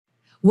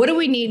What do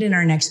we need in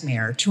our next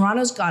mayor?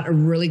 Toronto's got a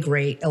really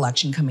great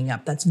election coming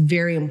up. That's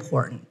very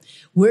important.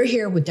 We're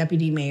here with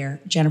Deputy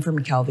Mayor Jennifer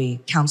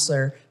McKelvie,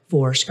 Councillor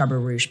for Scarborough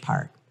Rouge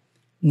Park.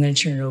 I'm going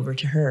to turn it over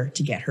to her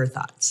to get her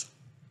thoughts.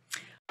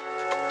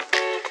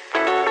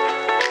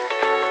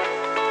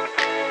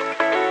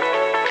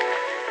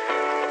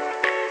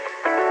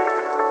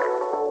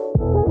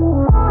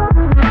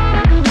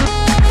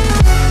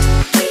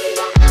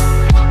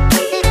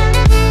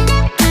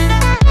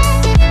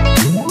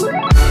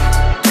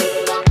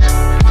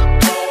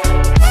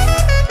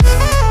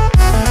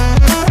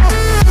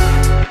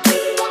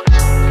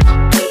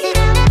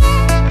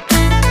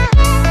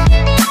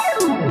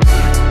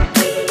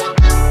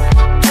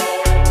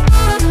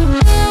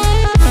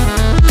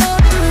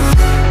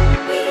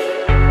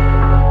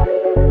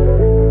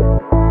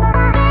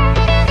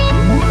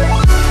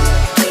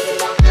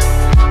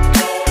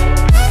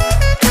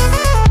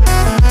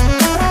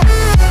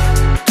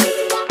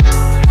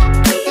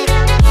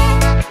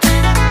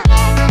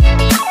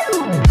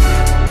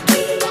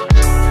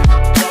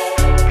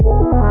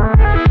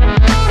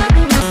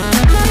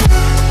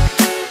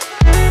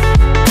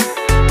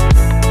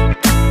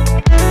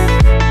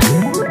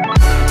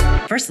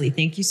 Firstly,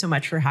 thank you so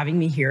much for having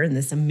me here in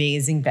this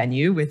amazing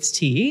venue with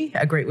tea,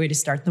 a great way to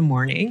start the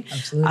morning.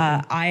 Absolutely.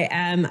 I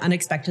am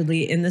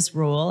unexpectedly in this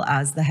role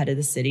as the head of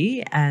the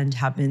city and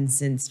have been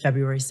since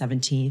February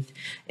 17th.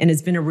 And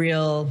it's been a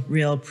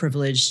real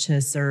privilege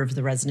to serve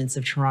the residents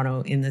of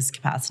Toronto in this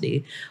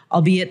capacity.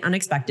 Albeit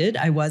unexpected,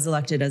 I was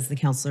elected as the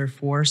councillor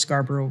for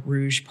Scarborough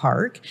Rouge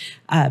Park.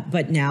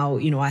 But now,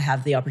 I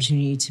have the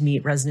opportunity to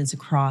meet residents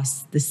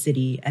across the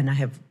city, and I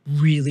have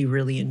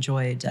really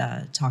enjoyed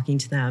talking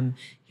to them,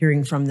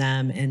 hearing from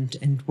them,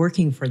 and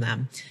working for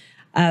them.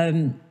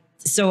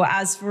 So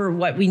as for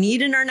what we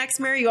need in our next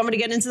mayor, you want me to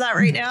get into that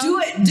right now? Do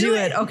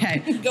it.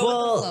 Okay.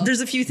 Well,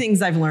 there's a few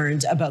things I've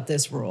learned about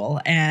this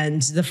role.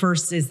 And the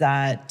first is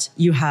that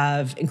you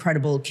have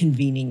incredible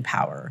convening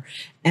power.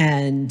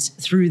 And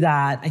through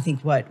that, I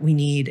think what we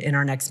need in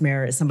our next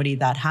mayor is somebody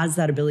that has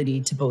that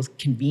ability to both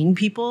convene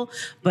people,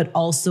 but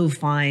also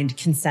find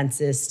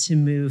consensus to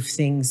move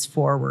things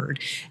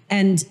forward.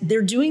 And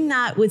they're doing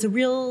that with a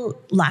real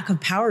lack of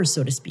power,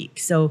 so to speak.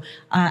 So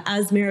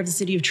as mayor of the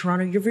city of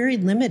Toronto, you're very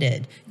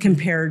limited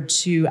compared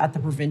to at the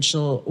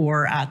provincial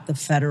or at the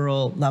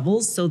federal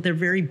levels. So they're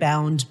very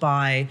bound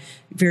by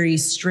very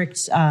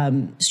strict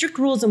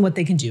rules on what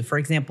they can do. For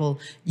example,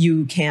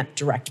 you can't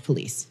direct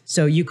police.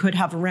 So you could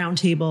have a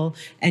roundtable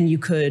and you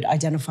could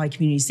identify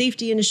community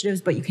safety initiatives,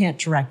 but you can't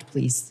direct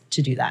police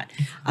to do that.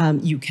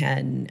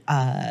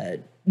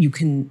 You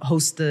can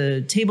host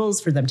the tables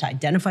for them to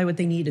identify what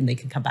they need, and they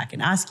can come back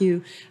and ask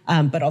you.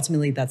 But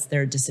ultimately, that's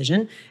their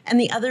decision.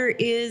 And the other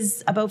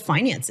is about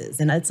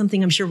finances. And that's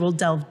something I'm sure we'll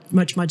delve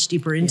much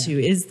deeper into,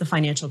 is the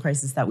financial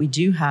crisis that we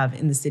do have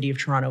in the city of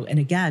Toronto. And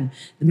again,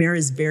 the mayor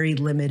is very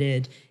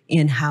limited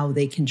in how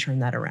they can turn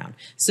that around.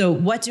 So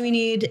what do we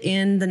need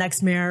in the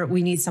next mayor?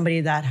 We need somebody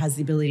that has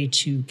the ability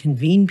to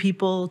convene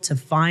people, to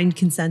find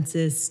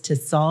consensus, to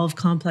solve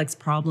complex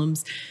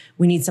problems.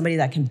 We need somebody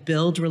that can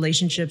build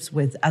relationships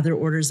with other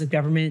orders of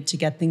government to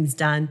get things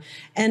done.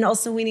 And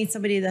also we need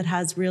somebody that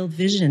has real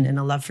vision and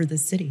a love for the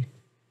city.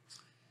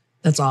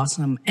 That's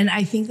awesome. And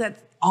I think that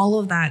all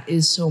of that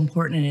is so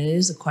important. And it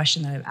is a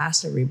question that I've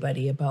asked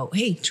everybody about,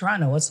 hey,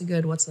 Toronto, what's the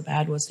good, what's the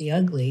bad, what's the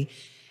ugly?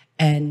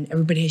 And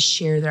everybody has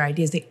shared their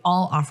ideas. They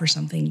all offer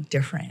something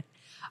different.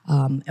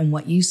 And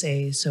what you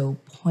say is so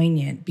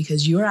poignant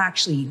because you're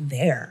actually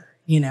there,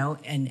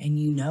 and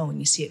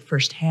you see it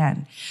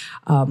firsthand.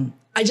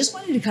 I just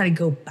wanted to kind of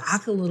go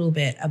back a little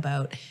bit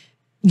about,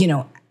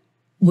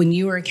 when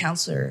you were a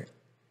councillor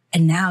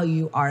and now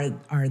you are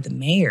the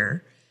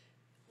mayor,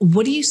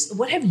 what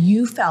have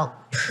you felt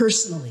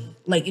personally,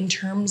 like in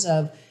terms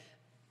of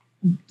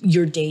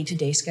your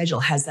day-to-day schedule?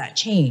 Has that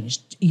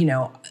changed?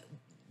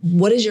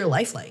 What is your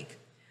life like?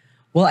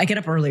 Well, I get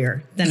up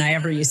earlier than I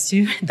ever used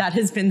to. That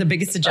has been the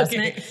biggest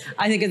adjustment. Okay.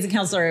 I think as a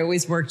councillor, I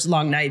always worked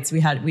long nights.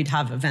 We'd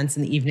have events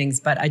in the evenings,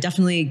 but I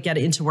definitely get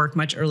into work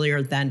much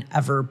earlier than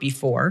ever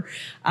before.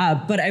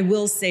 But I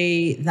will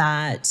say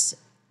that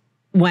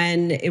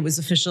when it was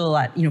official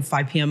at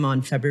 5 p.m.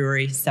 on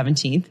February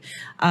 17th,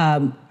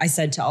 I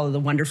said to all of the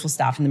wonderful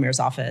staff in the mayor's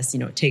office,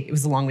 it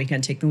was a long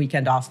weekend, take the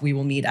weekend off. We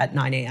will meet at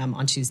 9 a.m.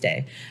 on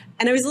Tuesday.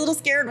 And I was a little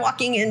scared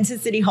walking into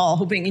City Hall,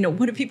 hoping,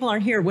 what if people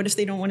aren't here? What if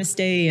they don't want to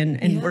stay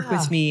and work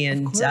with me?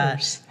 And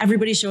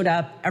everybody showed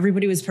up.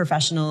 Everybody was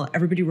professional.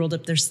 Everybody rolled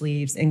up their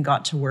sleeves and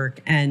got to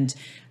work. And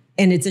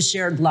it's a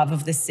shared love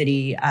of the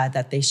city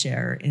that they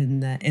share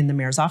in the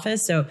mayor's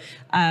office. So,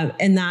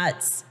 and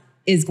that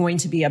is going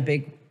to be a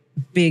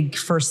big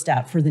first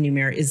step for the new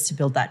mayor, is to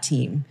build that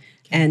team.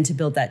 And to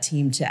build that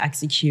team to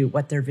execute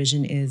what their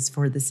vision is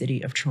for the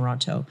city of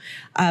Toronto.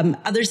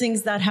 Other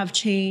things that have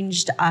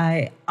changed,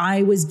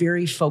 I was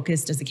very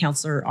focused as a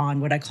councillor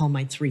on what I call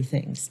my 3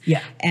 things.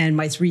 Yeah. And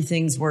my 3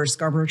 things were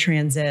Scarborough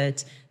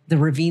Transit, the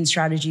ravine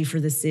strategy for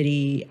the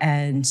city,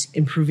 and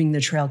improving the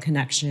trail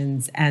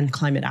connections and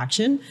climate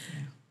action.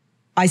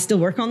 I still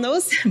work on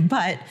those,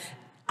 but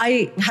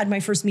I had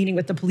my first meeting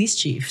with the police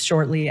chief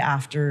shortly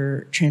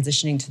after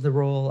transitioning to the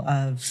role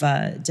of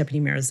deputy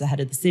mayor as the head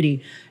of the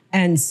city.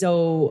 And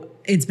so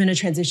it's been a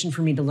transition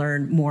for me to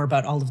learn more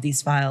about all of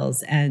these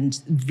files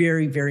and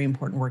very, very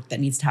important work that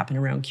needs to happen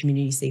around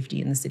community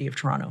safety in the city of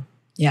Toronto.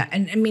 Yeah.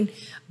 And I mean,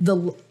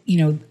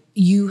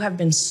 you have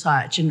been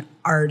such an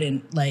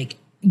ardent,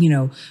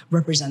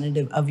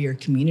 representative of your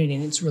community.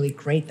 And it's really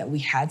great that we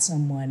had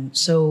someone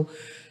so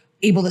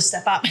able to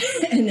step up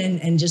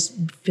and just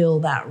fill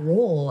that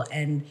role.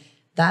 And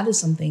that is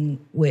something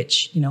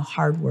which,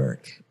 hard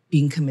work,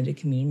 being committed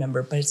community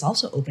member, but it's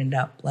also opened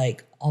up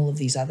like all of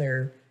these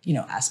other,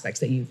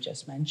 aspects that you've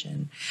just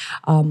mentioned.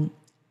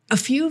 A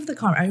few of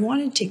I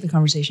wanted to take the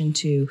conversation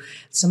to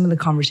some of the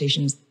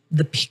conversations,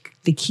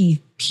 the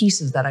key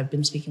pieces that I've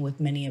been speaking with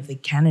many of the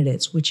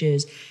candidates, which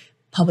is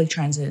public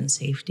transit and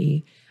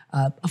safety,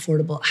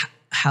 affordable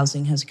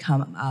housing has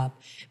come up.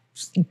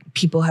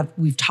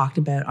 We've talked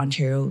about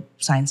Ontario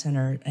Science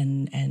Center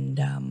and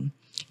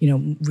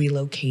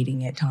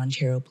relocating it to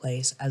Ontario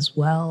Place, as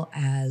well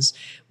as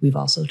we've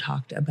also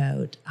talked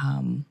about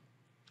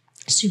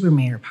super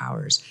mayor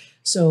powers.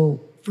 So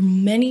for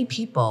many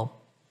people,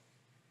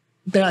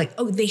 they're like,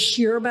 they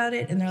hear about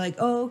it and they're like,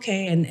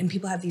 okay. And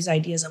people have these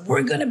ideas of,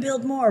 we're going to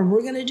build more,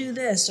 we're going to do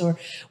this, or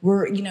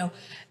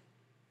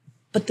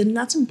but the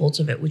nuts and bolts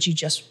of it, which you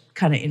just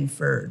kind of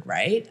inferred,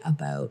 right?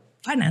 About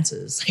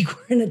finances. Like,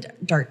 we're in a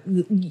dark,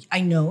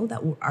 I know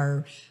that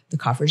the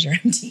coffers are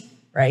empty,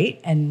 right?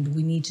 And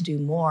we need to do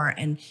more,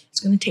 and it's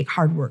going to take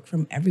hard work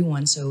from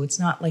everyone. So it's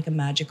not like a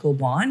magical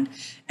wand.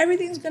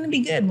 Everything's going to be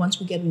good once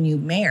we get a new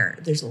mayor.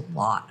 There's a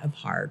lot of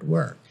hard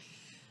work.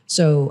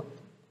 So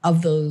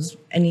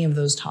any of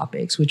those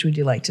topics, which would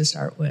you like to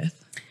start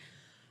with?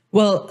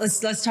 Well,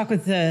 let's talk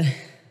with the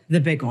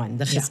big one,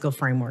 the fiscal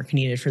framework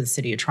needed for the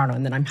city of Toronto.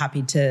 And then I'm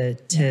happy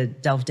to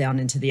delve down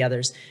into the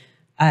others.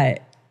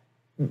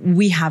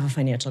 We have a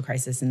financial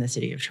crisis in the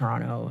city of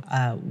Toronto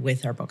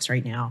with our books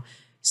right now.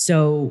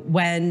 So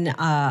when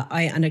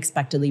I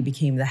unexpectedly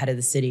became the head of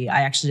the city,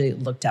 I actually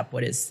looked up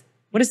what is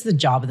the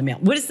job of the mayor?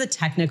 What is the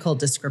technical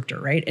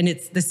descriptor, right? And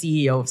it's the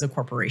CEO of the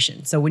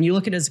corporation. So when you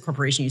look at it as a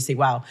corporation, you say,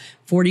 wow,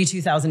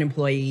 42,000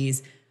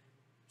 employees,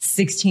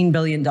 $16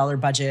 billion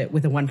budget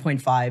with a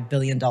 $1.5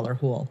 billion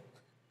hole.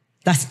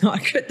 That's not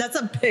good. That's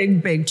a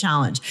big, big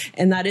challenge.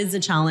 And that is a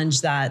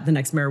challenge that the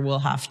next mayor will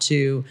have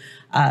to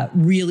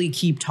really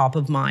keep top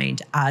of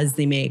mind as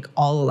they make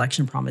all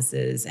election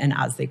promises and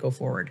as they go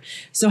forward.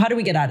 So how do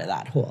we get out of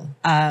that hole?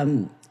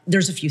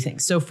 There's a few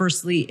things. So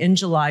firstly, in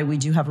July, we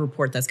do have a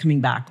report that's coming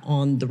back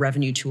on the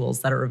revenue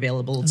tools that are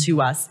available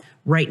to us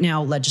right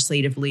now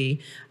legislatively.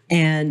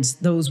 And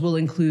those will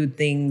include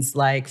things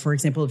like, for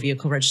example, a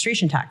vehicle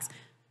registration tax.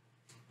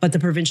 But the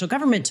provincial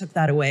government took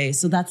that away.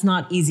 So that's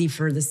not easy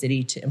for the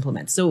city to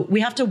implement. So we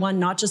have to, one,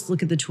 not just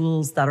look at the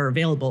tools that are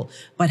available,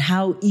 but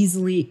how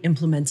easily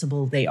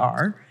implementable they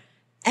are.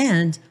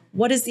 And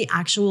what is the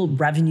actual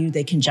revenue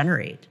they can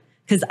generate?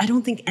 Because I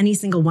don't think any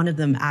single one of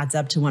them adds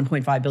up to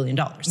 $1.5 billion.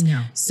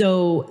 No.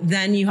 So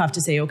then you have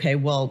to say, okay,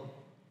 well,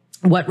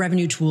 what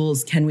revenue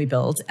tools can we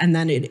build? And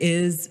then it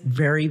is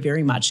very,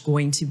 very much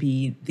going to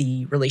be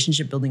the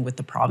relationship building with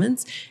the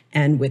province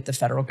and with the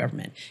federal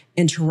government.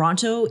 And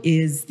Toronto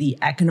is the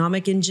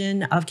economic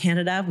engine of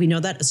Canada. We know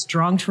that a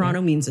strong Toronto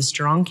means a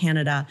strong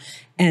Canada.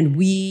 And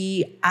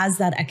we, as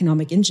that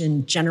economic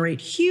engine,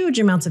 generate huge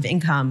amounts of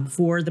income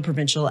for the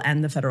provincial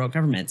and the federal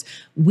governments.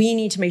 We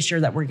need to make sure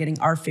that we're getting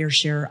our fair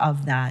share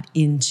of that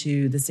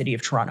into the city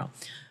of Toronto.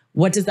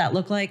 What does that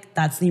look like?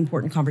 That's the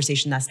important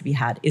conversation that has to be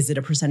had. Is it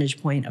a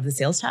percentage point of the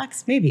sales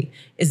tax? Maybe.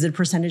 Is it a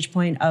percentage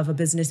point of a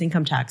business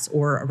income tax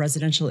or a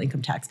residential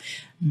income tax?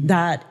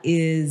 That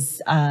is,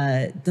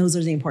 those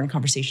are the important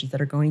conversations that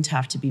are going to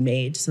have to be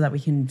made so that we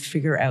can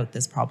figure out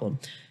this problem.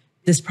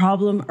 This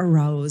problem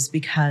arose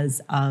because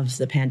of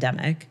the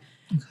pandemic.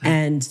 Okay.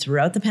 And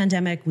throughout the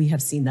pandemic, we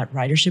have seen that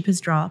ridership has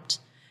dropped.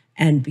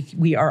 And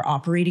we are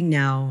operating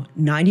now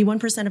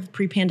 91% of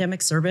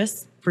pre-pandemic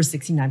service for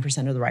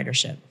 69% of the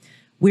ridership.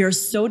 We are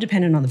so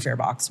dependent on the fare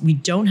box. We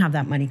don't have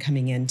that money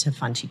coming in to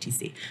fund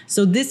TTC.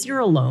 So this year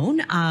alone,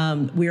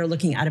 we are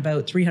looking at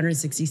about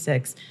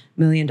 $366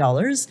 million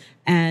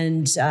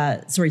and,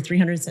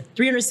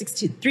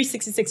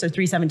 366 or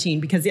 317,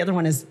 because the other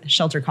one is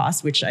shelter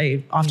costs, which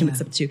I often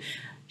mix up too.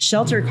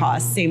 Shelter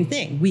costs, same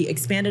thing. We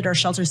expanded our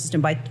shelter system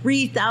by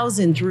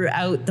 3,000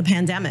 throughout the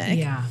pandemic.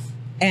 Yeah.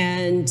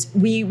 And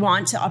we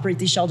want to operate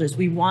these shelters.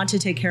 We want to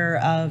take care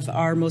of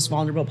our most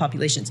vulnerable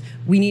populations.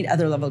 We need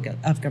other level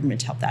of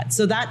government to help that.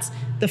 So that's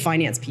the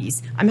finance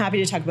piece. I'm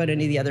happy to talk about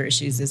any of the other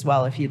issues as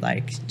well, if you'd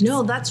like.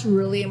 No, that's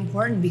really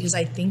important because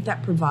I think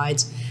that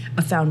provides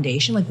a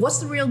foundation. Like, what's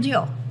the real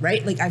deal,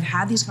 right? Like, I've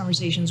had these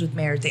conversations with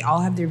mayors. They all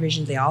have their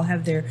visions. They all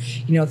have their,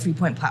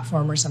 3-point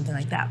platform or something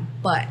like that.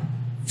 But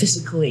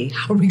physically,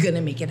 how are we going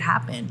to make it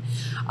happen?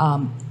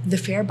 The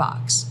fare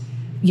box,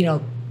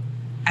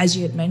 as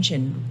you had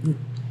mentioned,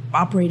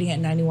 operating at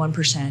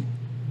 91%,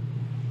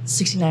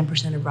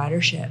 69% of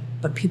ridership.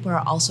 But people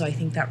are also, I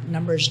think that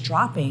number is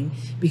dropping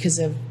because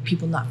of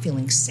people not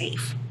feeling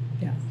safe.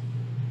 Yeah.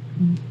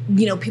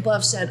 people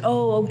have said,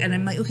 oh, and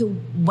I'm like, okay,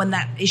 when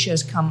that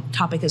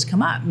topic has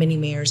come up, many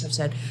mayors have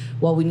said,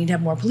 well, we need to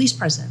have more police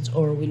presence,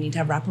 or we need to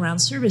have wraparound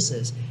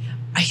services.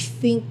 I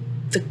think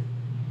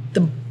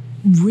the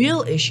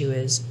real issue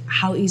is,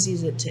 how easy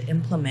is it to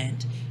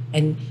implement?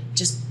 And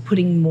just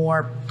putting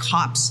more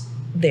cops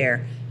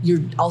there, you're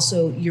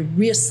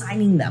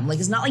reassigning them. Like,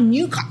 it's not like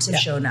new cops have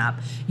shown up.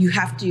 You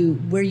have to,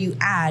 where you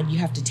add, you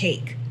have to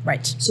take.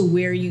 Right. So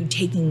where are you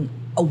taking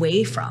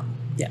away from?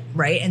 Yeah.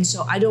 Right. And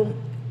so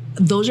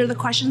those are the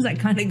questions that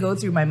kind of go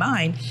through my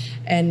mind.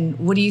 And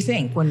what do you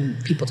think when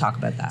people talk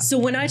about that? So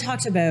when I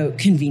talked about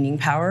convening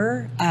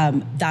power,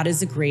 that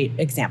is a great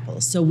example.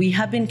 So we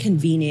have been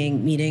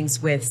convening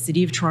meetings with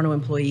City of Toronto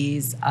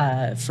employees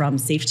from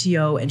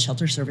SafeTO and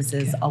Shelter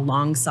Services,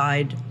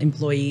 alongside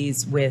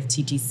employees with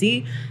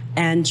TTC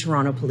and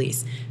Toronto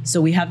Police.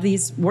 So we have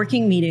these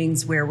working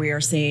meetings where we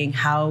are saying,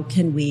 how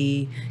can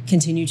we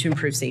continue to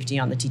improve safety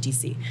on the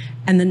TTC?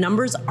 And the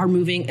numbers are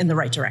moving in the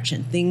right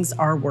direction. Things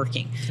are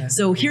working. Okay.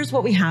 So here's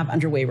what we have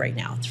underway right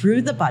now.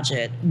 Through the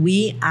budget,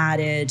 we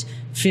added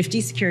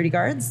 50 security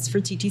guards for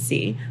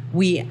TTC.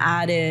 We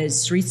added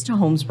streets to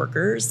homes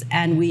workers,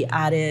 and we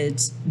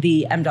added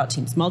the MDOT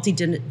teams,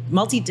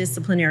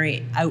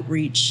 multidisciplinary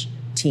outreach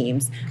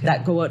teams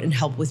that go out and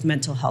help with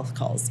mental health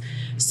calls.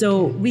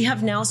 So we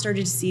have now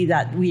started to see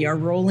that we are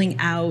rolling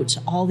out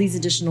all these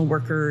additional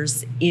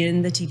workers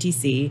in the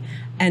TTC,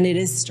 and it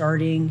is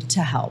starting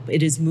to help.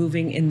 It is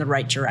moving in the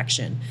right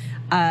direction.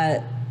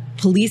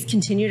 Police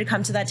continue to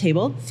come to that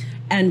table.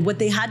 And what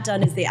they had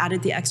done is they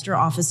added the extra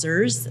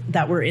officers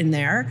that were in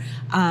there.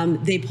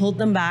 They pulled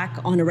them back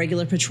on a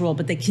regular patrol,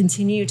 but they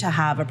continue to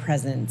have a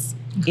presence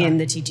in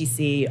the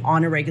TTC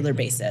on a regular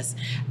basis.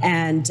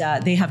 And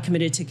they have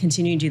committed to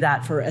continue to do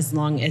that for as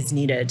long as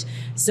needed.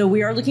 So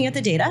we are looking at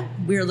the data.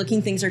 We are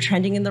looking, things are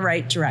trending in the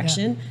right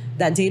direction. Yeah.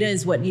 That data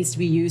is what needs to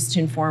be used to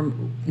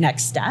inform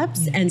next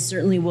steps. Mm-hmm. And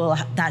certainly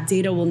that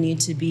data will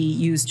need to be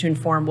used to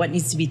inform what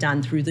needs to be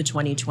done through the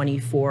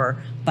 2024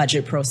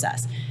 budget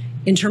process.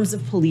 In terms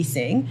of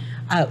policing,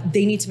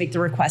 they need to make the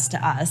request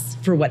to us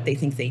for what they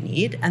think they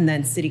need, and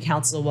then City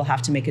Council will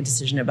have to make a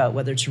decision about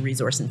whether to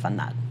resource and fund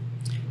that.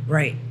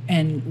 Right.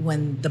 And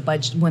when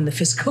the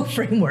fiscal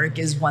framework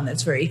is one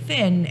that's very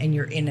thin and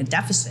you're in a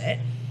deficit,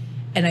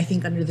 and I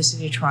think under the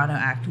City of Toronto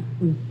Act,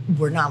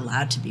 we're not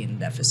allowed to be in a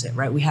deficit,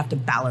 right? We have to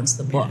balance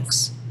the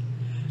books.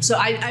 Yes. So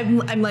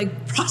I'm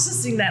like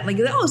processing that, like,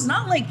 no, it's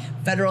not like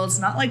federal, it's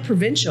not like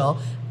provincial.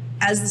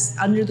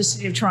 Under the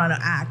City of Toronto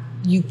Act,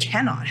 you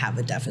cannot have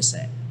a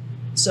deficit.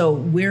 So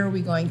where are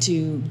we going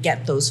to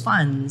get those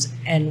funds?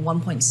 And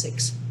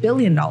 $1.6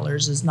 billion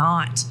is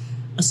not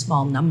a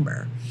small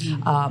number.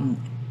 Mm-hmm.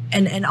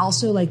 And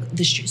also, like,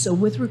 so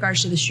with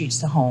regards to the streets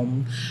to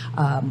home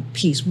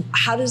piece,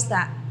 how does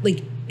that,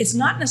 like, it's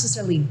not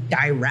necessarily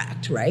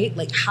direct, right?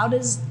 Like,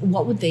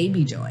 what would they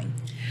be doing?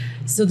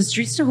 So the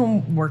streets to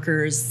home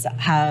workers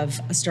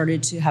have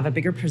started to have a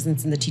bigger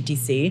presence in the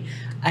TTC,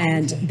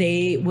 and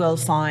they will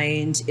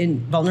find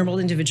vulnerable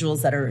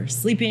individuals that are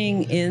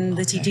sleeping in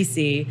the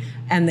TTC,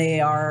 and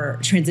they are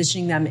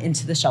transitioning them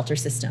into the shelter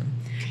system.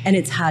 And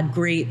it's had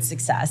great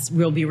success.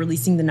 We'll be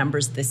releasing the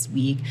numbers this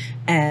week,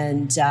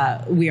 and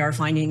we are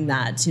finding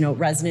that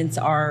residents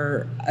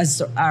are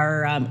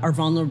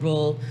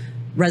vulnerable.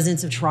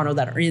 Residents of Toronto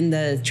that are in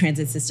the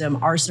transit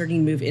system are starting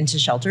to move into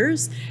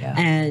shelters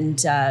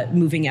and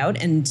moving out.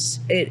 And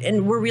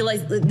we're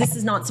realizing that this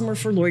is not somewhere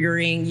for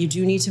loitering. You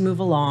do need to move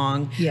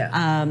along.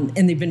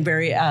 And they've been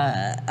very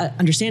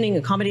understanding,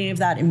 accommodating of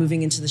that, and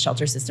moving into the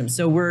shelter system.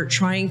 So we're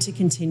trying to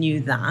continue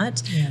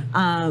that.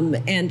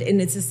 And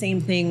it's the same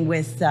thing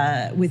with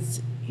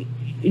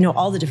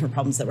all the different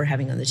problems that we're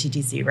having on the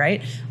TTC,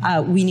 right?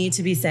 We need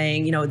to be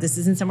saying, this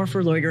isn't somewhere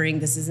for loitering.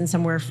 This isn't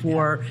somewhere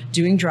for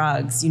doing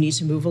drugs. You need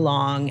to move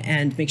along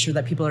and make sure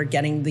that people are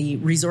getting the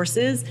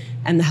resources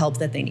and the help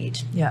that they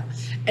need. Yeah.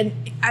 And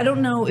I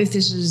don't know if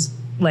this is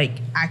like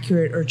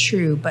accurate or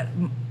true, but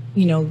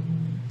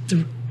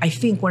I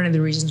think one of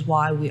the reasons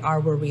why we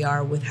are where we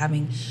are with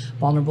having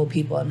vulnerable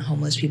people and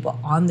homeless people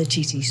on the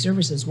TTC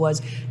services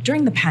was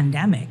during the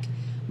pandemic,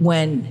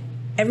 when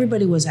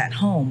everybody was at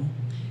home.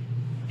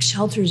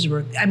 Shelters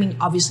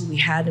obviously we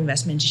had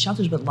investment into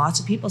shelters, but lots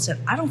of people said,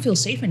 I don't feel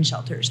safe in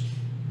shelters.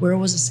 Where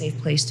was a safe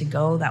place to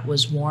go that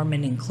was warm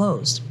and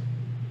enclosed?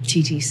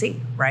 TTC,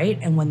 right?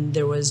 And when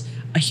there was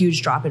a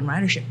huge drop in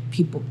ridership,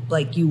 people,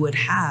 like you would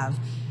have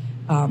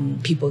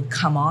people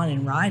come on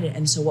and ride it.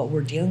 And so what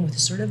we're dealing with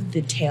is sort of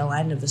the tail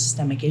end of the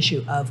systemic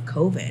issue of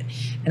COVID.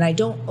 And I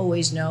don't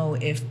always know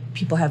if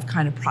people have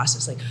kind of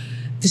processed, like,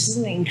 this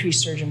isn't an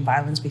increased surge in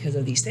violence because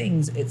of these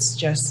things. It's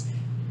just,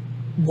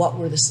 what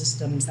were the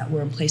systems that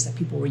were in place that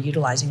people were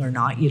utilizing or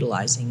not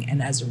utilizing?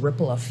 And as a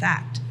ripple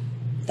effect,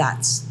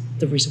 that's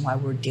the reason why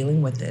we're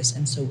dealing with this.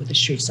 And so with the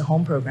Streets to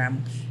Home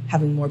program,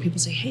 having more people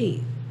say,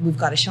 hey, we've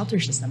got a shelter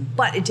system.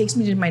 But it takes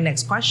me to my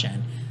next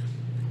question.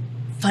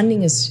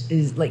 Funding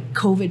is like,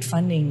 COVID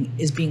funding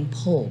is being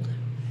pulled.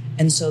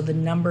 And so the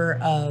number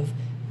of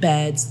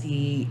beds,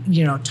 the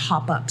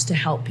top ups to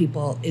help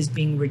people is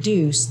being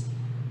reduced.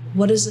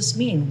 What does this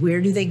mean?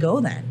 Where do they go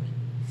then?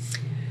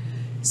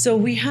 So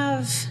we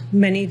have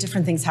many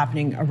different things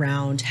happening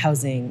around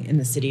housing in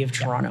the city of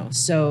Toronto.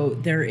 So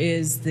there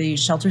is the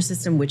shelter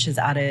system, which has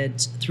added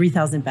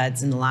 3,000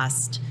 beds in the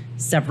last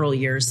several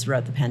years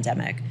throughout the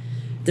pandemic.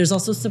 There's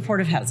also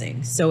supportive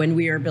housing. So, and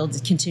we are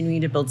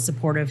continuing to build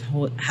supportive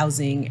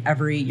housing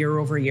every year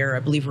over year. I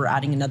believe we're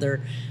adding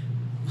another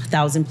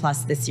 1,000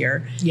 plus this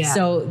year. Yeah.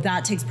 So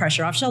that takes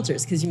pressure off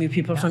shelters because you move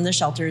people from the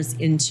shelters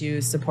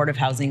into supportive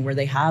housing where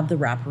they have the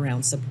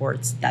wraparound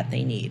supports that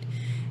they need.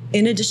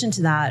 In addition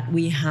to that,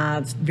 we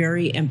have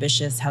very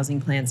ambitious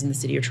housing plans in the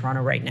city of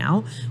Toronto right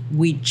now.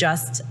 We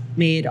just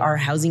made our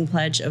housing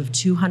pledge of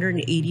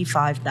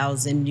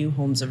 285,000 new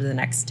homes over the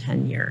next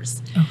 10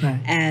 years. Okay.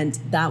 And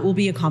that will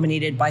be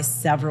accommodated by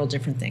several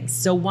different things.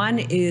 So one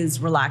is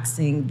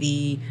relaxing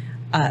the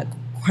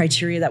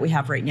criteria that we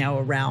have right now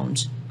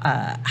around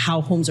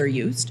how homes are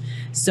used.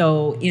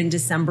 So in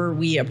December,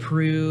 we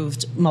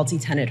approved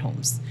multi-tenant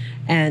homes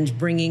and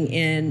bringing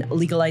in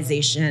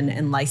legalization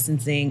and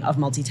licensing of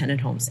multi-tenant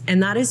homes.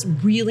 And that is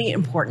really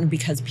important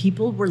because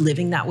people were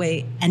living that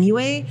way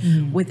anyway,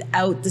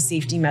 without the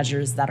safety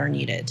measures that are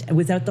needed, and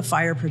without the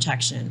fire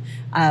protection,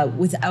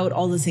 without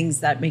all the things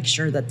that make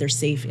sure that they're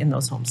safe in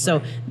those homes.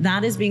 So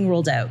that is being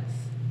rolled out.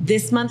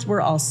 This month,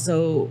 we're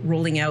also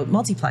rolling out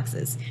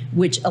multiplexes,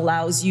 which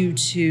allows you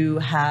to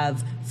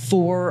have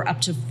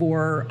up to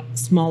four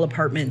small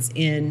apartments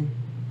in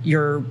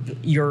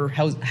your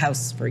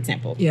house, for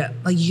example. Yeah,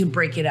 like you can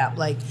break it up.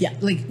 Like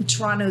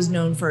Toronto's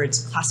known for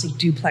its classic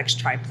duplex,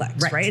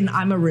 triplex, right? And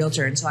I'm a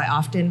realtor, and so I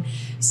often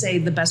say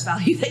the best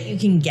value that you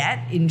can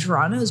get in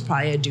Toronto is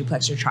probably a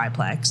duplex or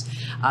triplex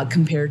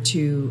compared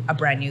to a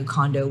brand new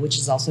condo, which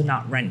is also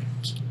not rent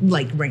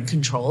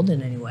controlled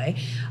in any way.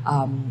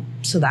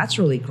 So that's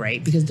really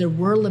great because there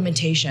were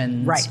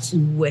limitations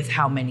with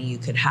how many you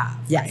could have.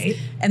 Yes. Right?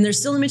 And there's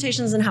still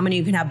limitations on how many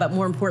you can have, but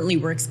more importantly,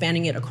 we're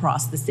expanding it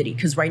across the city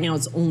because right now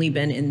it's only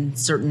been in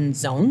certain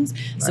zones.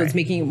 So it's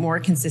making it more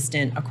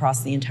consistent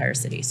across the entire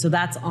city. So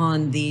that's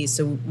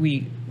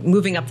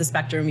moving up the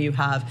spectrum, you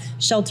have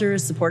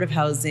shelters, supportive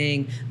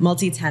housing,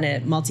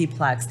 multi-tenant,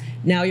 multiplex.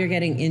 Now you're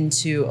getting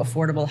into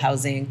affordable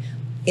housing.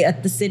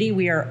 At the city,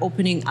 we are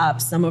opening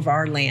up some of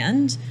our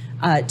land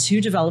to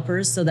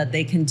developers so that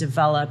they can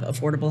develop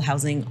affordable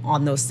housing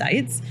on those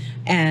sites.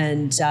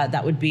 And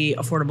that would be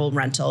affordable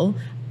rental.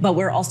 But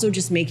we're also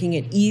just making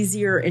it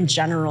easier in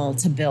general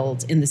to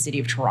build in the city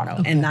of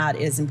Toronto. Okay. And that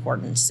is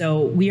important.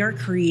 So we are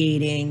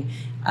creating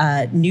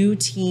new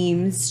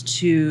teams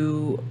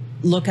to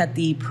look at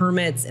the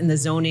permits and the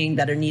zoning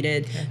that are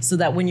needed so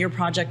that when your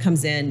project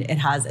comes in, it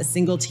has a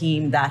single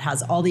team that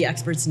has all the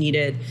experts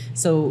needed.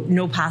 So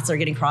no paths are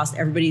getting crossed.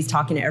 Everybody's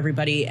talking to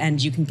everybody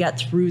and you can get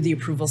through the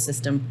approval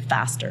system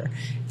faster.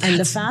 And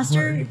the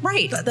faster,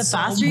 the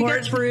faster you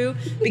get through,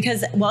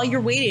 because while you're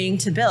waiting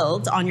to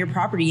build on your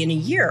property in a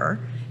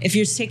year, if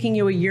it's taking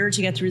you a year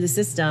to get through the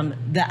system,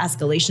 the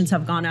escalations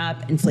have gone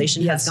up,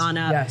 inflation has gone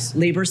up,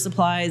 labor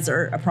supplies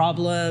are a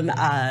problem,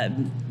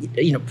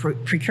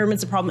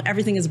 procurement's a problem,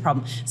 everything is a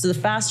problem. So the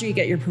faster you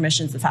get your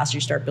permissions, the faster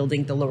you start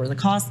building, the lower the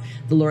cost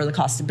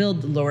to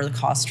build, the lower the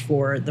cost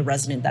for the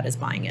resident that is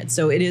buying it.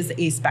 So it is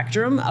a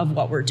spectrum of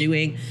what we're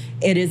doing.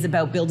 It is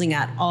about building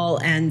at all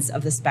ends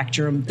of the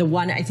spectrum. The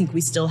one I think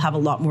we still have a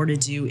lot more to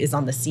do is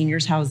on the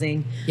seniors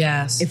housing.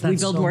 Yes. If we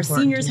build more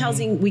seniors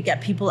housing, we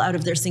get people out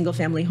of their single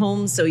family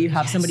homes. So you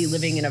have somebody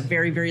living in a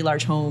very, very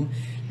large home.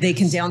 They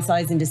can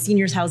downsize into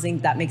seniors housing.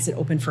 That makes it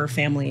open for a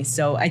family.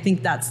 So I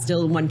think that's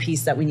still one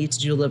piece that we need to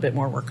do a little bit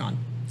more work on.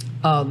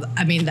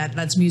 I mean,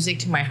 that's music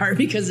to my heart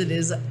because it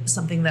is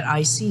something that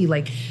I see.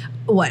 Like,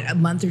 a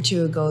month or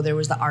two ago, there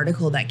was the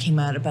article that came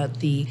out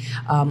about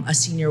a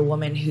senior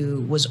woman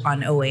who was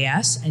on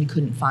OAS and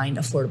couldn't find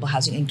affordable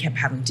housing and kept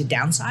having to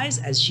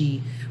downsize as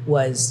she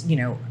was,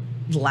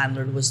 the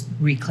landlord was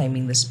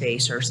reclaiming the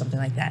space or something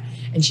like that.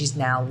 And she's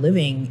now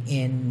living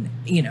in,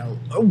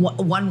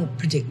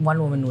 one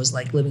woman was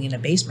like living in a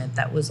basement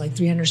that was like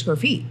 300 square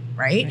feet,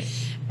 right?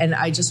 And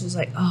I just was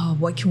like, oh,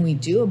 what can we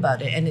do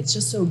about it? And it's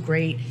just so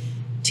great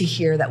to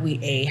hear that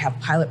we have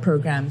pilot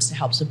programs to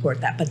help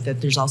support that, but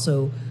that there's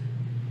also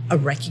a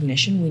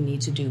recognition we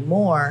need to do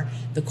more.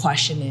 The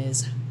question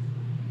is,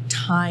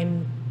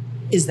 time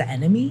is the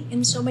enemy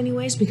in so many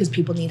ways because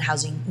people need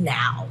housing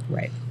now,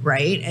 right?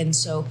 And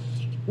so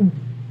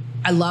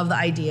I love the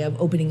idea of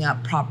opening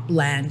up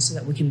land so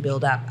that we can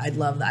build up. I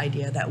love the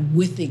idea that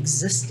with the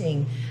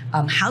existing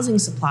housing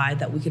supply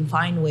that we can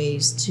find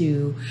ways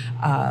to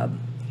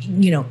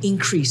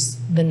increase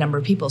the number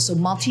of people. So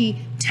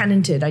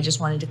multi-tenanted, I just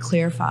wanted to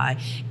clarify,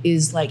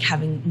 is like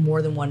having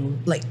more than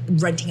one, like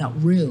renting out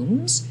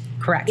rooms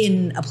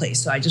in a place.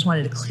 So I just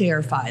wanted to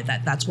clarify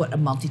that that's what a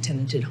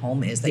multi-tenanted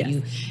home is, that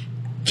you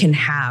can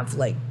have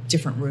like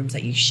different rooms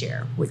that you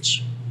share,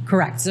 which...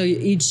 Correct. So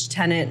each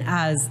tenant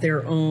has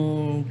their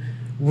own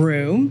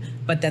room,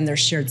 but then there's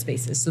shared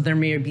spaces. So there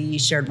may be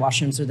shared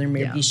washrooms or there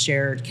may be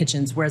shared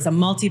kitchens, whereas a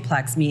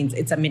multiplex means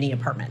it's a mini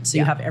apartment. So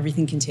you have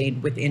everything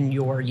contained within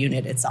your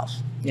unit itself.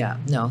 Yeah.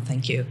 No,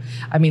 thank you.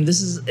 I mean,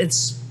 this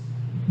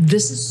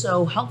is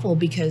so helpful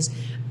because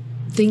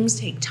things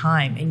take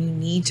time, and you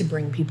need to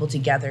bring people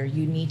together.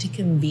 You need to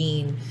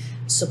convene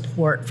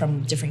support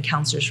from different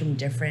councillors, from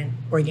different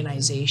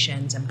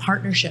organizations and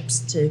partnerships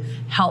to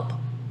help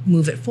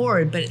move it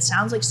forward. But it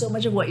sounds like so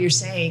much of what you're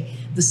saying,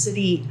 the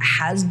city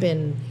has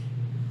been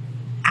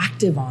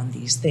active on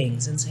these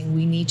things and saying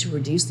we need to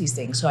reduce these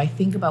things. So I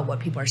think about what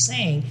people are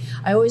saying.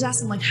 I always ask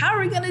them, like, how are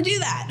we going to do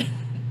that?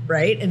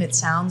 Right? And it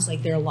sounds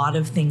like there are a lot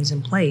of things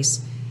in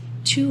place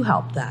to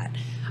help that.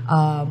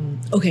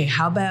 Okay,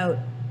 how about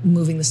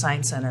moving the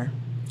Science Center?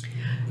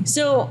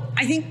 So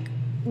I think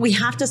we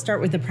have to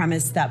start with the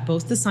premise that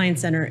both the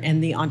Science Center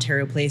and the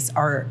Ontario Place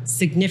are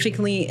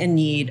significantly in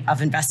need of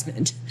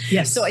investment.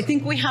 Yes. So I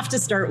think we have to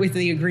start with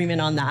the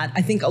agreement on that.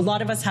 I think a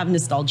lot of us have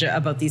nostalgia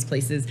about these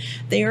places.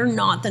 They are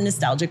not the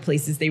nostalgic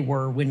places they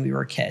were when we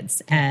were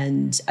kids.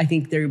 And I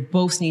think they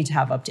both need to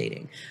have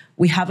updating.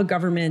 We have a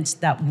government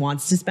that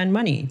wants to spend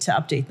money to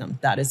update them.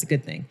 That is a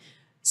good thing.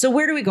 So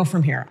where do we go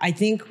from here? I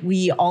think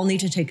we all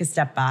need to take a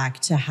step back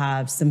to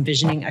have some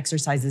visioning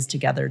exercises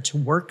together, to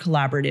work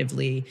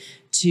collaboratively,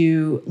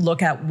 to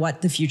look at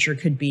what the future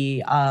could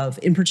be of,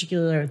 in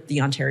particular,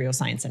 the Ontario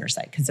Science Centre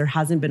site, because there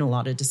hasn't been a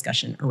lot of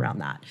discussion around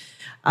that.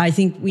 I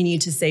think we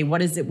need to say,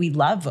 what is it we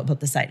love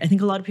about the site? I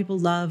think a lot of people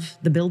love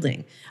the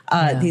building.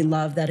 They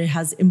love that it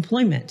has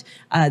employment.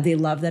 They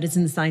love that it's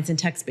in the science and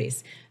tech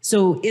space.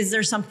 So is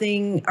there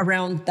something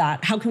around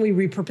that? How can we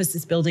repurpose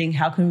this building?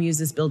 How can we use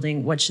this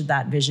building? What should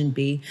that vision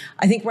be?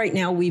 I think right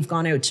now we've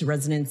gone out to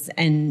residents,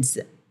 and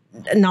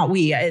not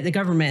we, the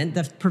government,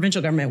 the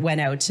provincial government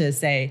went out to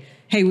say,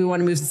 hey, we want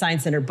to move the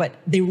Science Center, but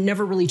they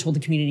never really told the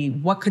community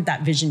what could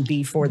that vision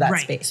be for that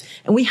space.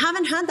 And we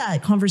haven't had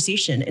that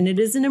conversation. And it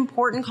is an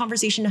important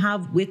conversation to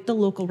have with the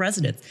local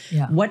residents.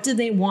 Yeah. What do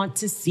they want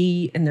to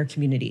see in their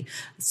community?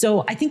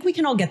 So I think we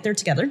can all get there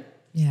together.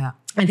 Yeah.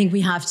 I think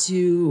we have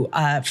to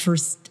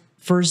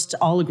first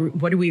all agree.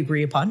 What do we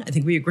agree upon? I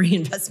think we agree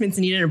investments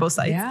needed on both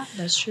sides. Yeah,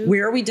 that's true.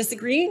 Where are we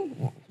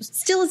disagreeing?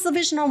 Still, it's the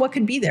vision on what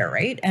could be there,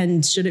 right?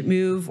 And should it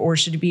move, or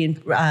should it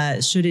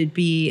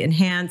be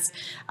enhanced?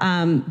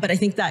 But I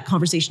think that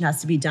conversation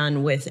has to be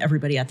done with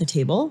everybody at the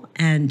table,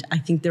 and I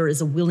think there is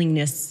a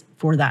willingness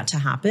for that to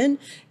happen,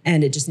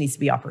 and it just needs to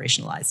be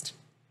operationalized.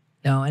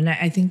 No, and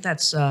I think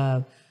that's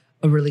a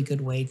really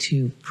good way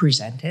to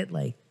present it,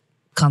 like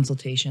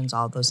consultations,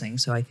 all those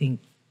things. So I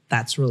think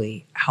that's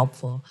really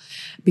helpful,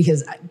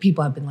 because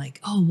people have been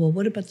like, oh, well,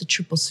 what about the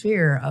triple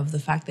sphere of the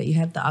fact that you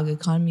have the Aga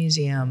Khan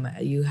Museum,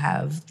 you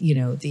have,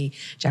 the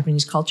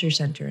Japanese Culture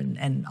Center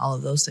and all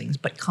of those things,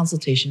 but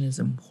consultation is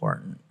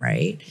important,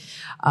 right?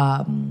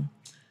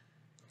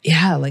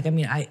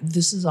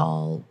 This is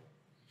all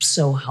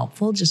so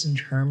helpful just in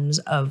terms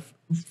of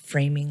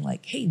framing,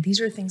 like, hey,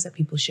 these are things that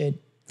people should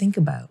think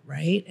about,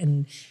 right?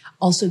 And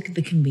also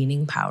the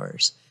convening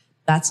powers.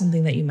 That's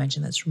something that you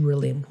mentioned that's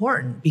really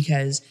important,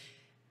 because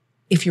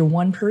if you're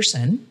one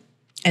person,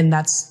 and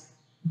that's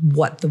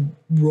what the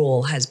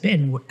role has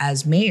been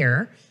as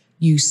mayor,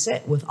 you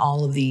sit with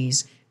all of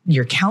these,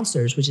 your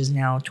councillors, which is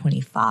now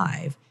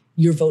 25,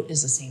 your vote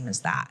is the same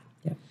as that.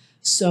 Yeah.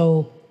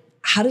 So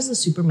how does the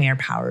super mayor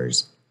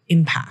powers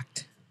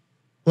impact?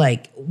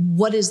 Like,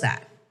 what is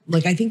that?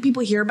 Like, I think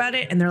people hear about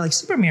it and they're like,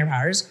 super mayor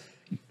powers,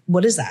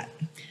 what is that?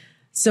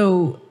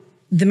 So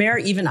the mayor,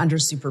 even under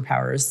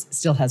superpowers,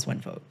 still has one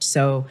vote.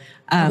 So,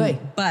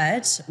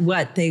 but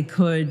what they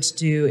could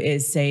do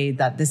is say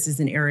that this is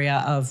an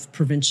area of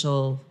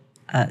provincial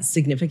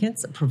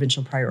significance, a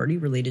provincial priority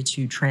related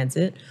to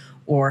transit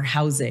or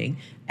housing.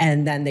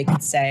 And then they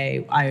could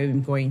say,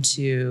 I'm going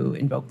to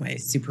invoke my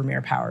super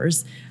mayor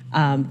powers.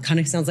 Kind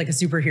of sounds like a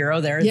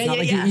superhero there. It's not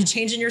like you're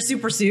changing your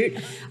super suit.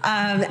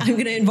 I'm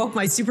going to invoke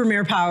my super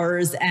mayor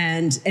powers.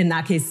 And in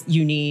that case,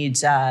 you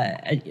need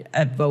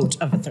a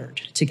vote of a third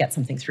to get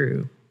something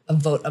through. A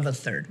vote of a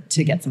third.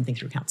 To get something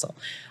through council.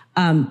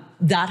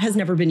 That has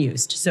never been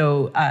used.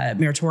 So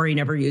Mayor Tory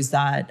never used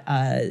that.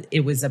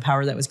 It was a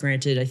power that was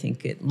granted, I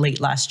think, late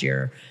last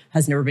year,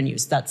 has never been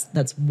used.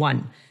 That's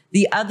one.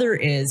 The other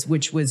is,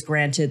 which was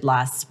granted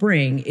last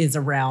spring, is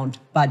around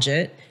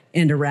budget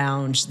and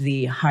around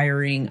the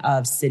hiring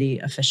of city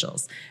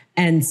officials.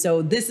 And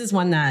so this is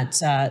one that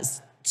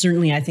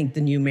certainly I think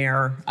the new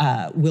mayor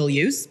will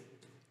use.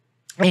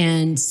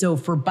 And so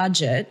for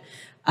budget,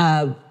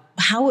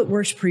 how it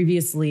worked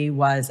previously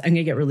was, I'm going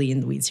to get really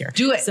in the weeds here.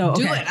 Do it.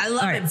 I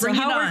love it. So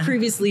how it worked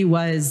previously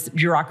was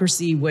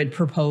bureaucracy would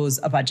propose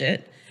a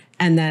budget,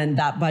 and then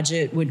that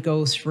budget would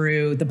go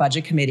through the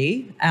budget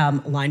committee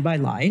line by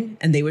line,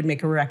 and they would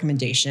make a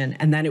recommendation.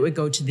 And then it would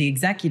go to the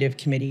executive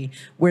committee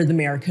where the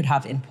mayor could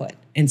have input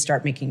and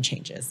start making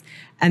changes.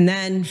 And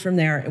then from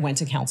there, it went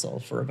to council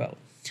for a vote.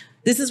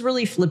 This is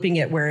really flipping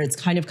it where it's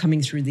kind of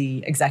coming through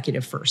the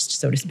executive first,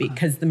 so to speak,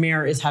 because the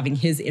mayor is having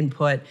his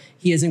input.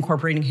 He is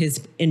incorporating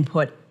his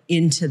input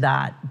into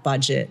that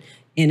budget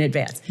in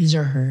advance. His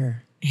or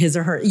her. His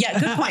or her. Yeah,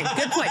 good point.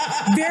 Good point.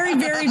 Very,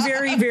 very,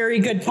 very, very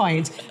good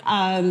point.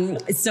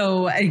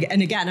 So,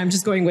 and again, I'm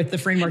just going with the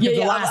framework of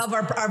the last, of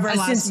our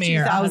last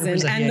mayor,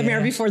 2000, and the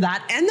mayor before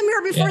that, and the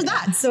mayor before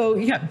that. So,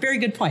 yeah, very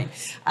good point.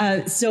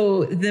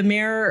 So the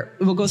mayor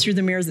will go through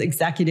the mayor's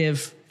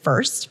executive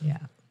first. Yeah.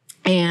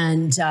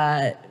 And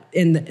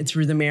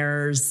through the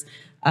mayor's,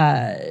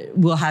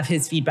 we'll have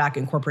his feedback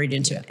incorporated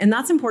into it. And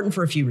that's important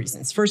for a few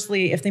reasons.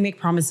 Firstly, if they make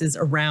promises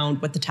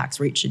around what the tax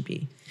rate should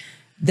be,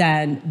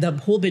 then the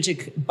whole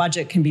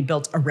budget can be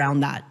built around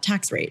that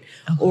tax rate.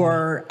 Okay.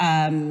 Or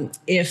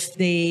if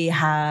they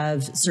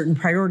have certain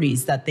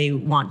priorities that they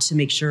want to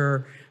make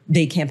sure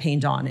they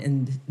campaigned on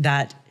and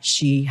that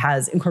she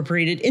has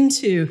incorporated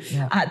into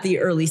at the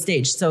early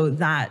stage. So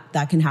that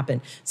can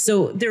happen.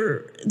 So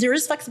there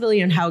is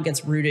flexibility on how it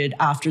gets rooted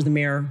after the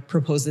mayor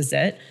proposes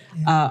it.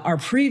 Yeah. Our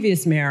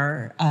previous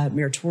mayor,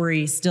 Mayor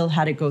Tory, still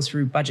had it go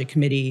through budget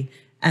committee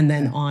and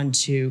then on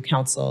to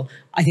council.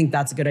 I think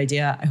that's a good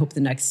idea. I hope the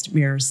next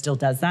mayor still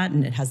does that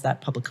and it has that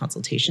public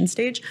consultation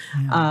stage.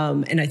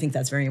 Yeah. And I think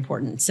that's very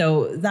important.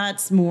 So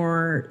that's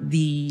more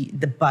the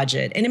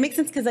budget. And it makes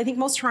sense because I think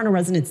most Toronto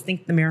residents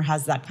think the mayor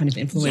has that kind of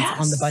influence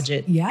on the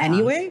budget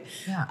anyway.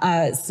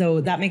 Yeah. So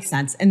that makes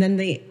sense. And then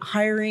the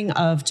hiring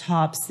of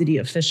top city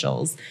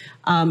officials.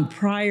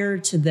 Prior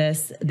to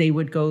this, they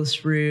would go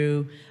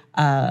through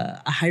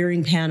a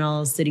hiring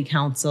panel, city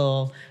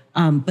council,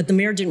 but the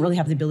mayor didn't really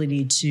have the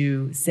ability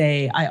to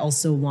say, I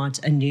also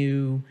want a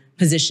new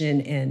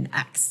position in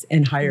X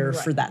and hire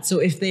for that. So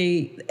if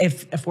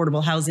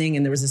affordable housing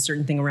and there was a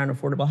certain thing around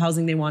affordable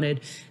housing they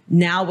wanted,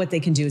 now what they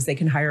can do is they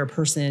can hire a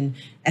person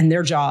and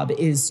their job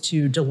is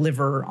to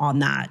deliver on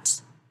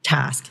that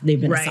task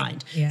they've been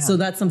assigned. Yeah. So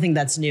that's something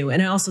that's new.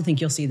 And I also think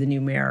you'll see the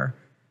new mayor,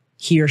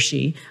 he or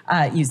she,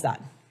 use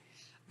that.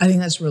 I think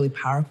that's really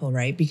powerful,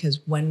 right? Because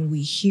when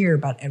we hear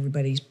about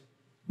everybody's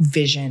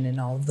vision and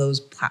all of those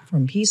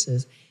platform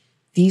pieces,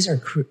 these are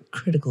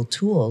critical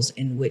tools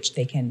in which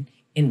they can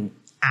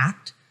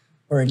enact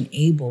or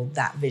enable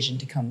that vision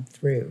to come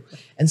through.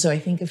 And so I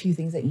think a few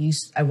things that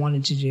I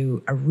wanted to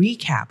do a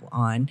recap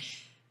on.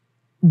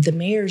 The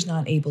mayor's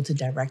not able to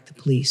direct the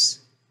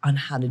police on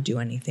how to do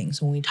anything.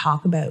 So when we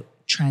talk about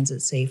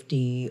transit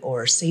safety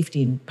or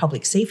safety and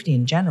public safety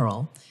in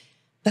general,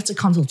 that's a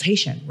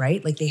consultation,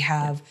 right? Like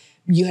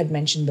you had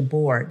mentioned the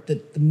board,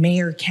 that the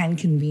mayor can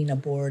convene a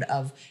board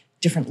of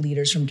different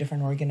leaders from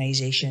different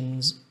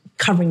organizations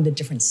covering the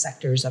different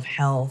sectors of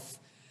health,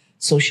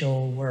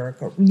 social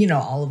work, or,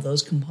 all of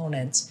those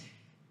components.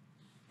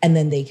 And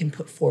then they can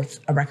put forth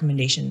a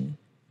recommendation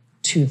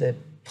to the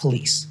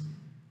police.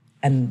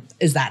 And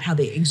is that how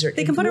they exert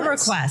They can put a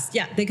request.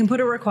 Yeah, they can put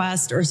a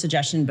request or a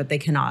suggestion, but they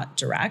cannot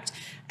direct.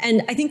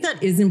 And I think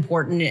that is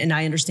important. And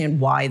I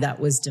understand why that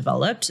was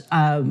developed,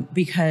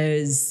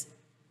 because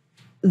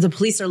the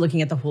police are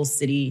looking at the whole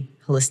city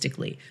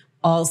holistically,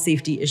 all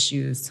safety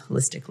issues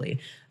holistically.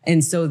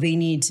 And so they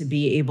need to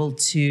be able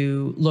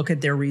to look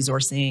at their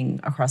resourcing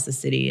across the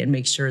city and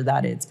make sure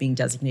that it's being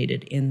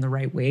designated in the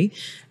right way.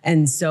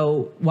 And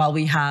so while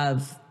we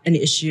have an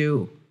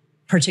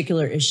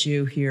particular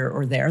issue here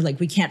or there, like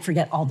we can't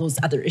forget all those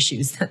other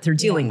issues that they're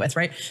dealing with,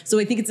 right? So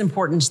I think it's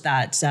important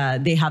that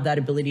they have that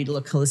ability to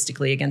look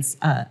holistically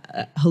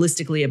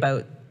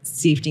about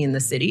safety in the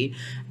city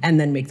and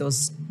then make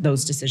those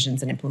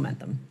decisions and implement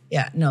them.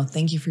 Yeah, no,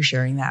 thank you for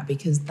sharing that,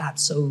 because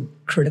that's so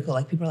critical.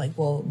 Like people are like,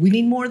 well, we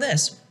need more of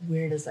this.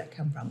 Where does that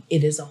come from?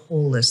 It is a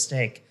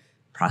holistic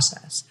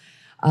process.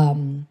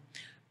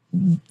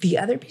 The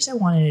other piece I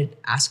wanted to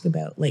ask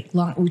about, we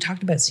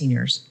talked about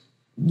seniors,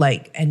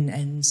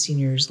 and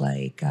seniors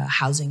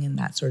housing and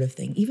that sort of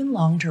thing, even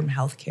long-term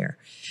healthcare.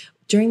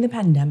 During the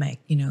pandemic,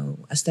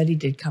 a study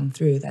did come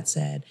through that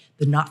said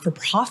the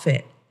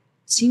not-for-profit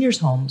seniors'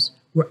 homes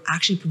were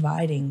actually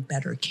providing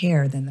better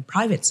care than the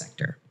private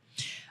sector.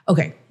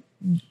 Okay,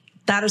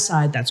 that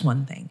aside, that's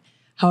one thing.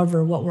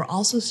 However, what we're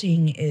also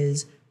seeing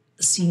is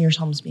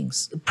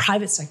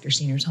private sector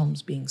seniors'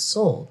 homes being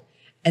sold.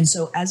 And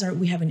so as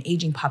we have an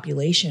aging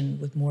population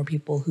with more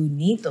people who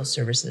need those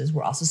services,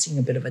 we're also seeing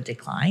a bit of a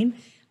decline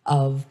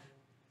of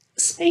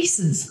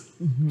spaces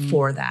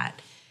for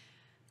that.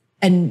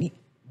 And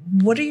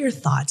what are your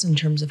thoughts in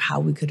terms of how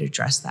we could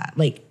address that?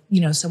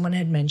 Someone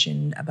had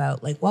mentioned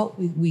about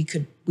we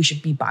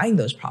should be buying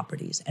those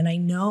properties. And I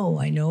know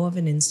of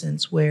an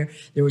instance where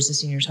there was a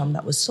seniors home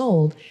that was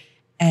sold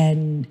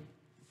and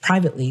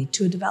privately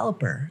to a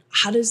developer.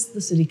 How does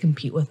the city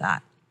compete with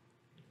that?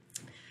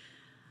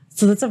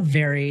 So that's a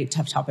very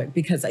tough topic,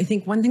 because I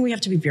think one thing we have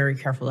to be very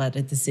careful at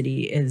the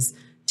city is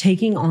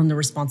taking on the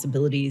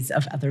responsibilities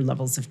of other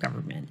levels of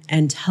government.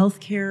 And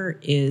healthcare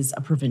is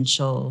a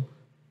provincial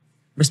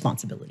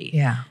responsibility.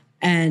 Yeah.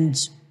 And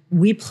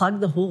we plug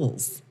the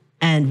holes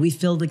and we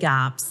fill the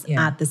gaps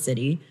at the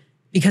city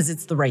because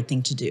it's the right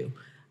thing to do.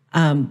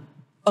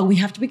 But we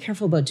have to be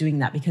careful about doing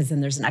that, because then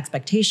there's an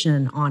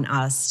expectation on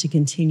us to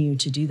continue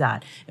to do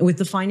that. And with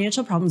the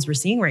financial problems we're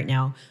seeing right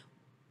now,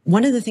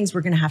 one of the things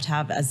we're going to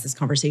have as this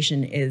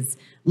conversation is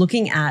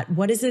looking at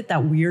what is it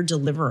that we're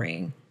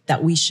delivering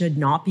that we should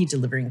not be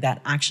delivering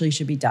that actually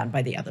should be done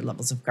by the other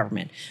levels of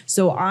government.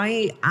 So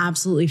I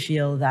absolutely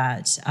feel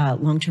that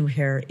long-term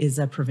care is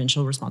a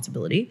provincial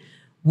responsibility.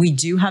 We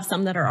do have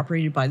some that are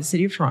operated by the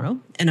City of Toronto,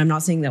 and I'm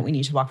not saying that we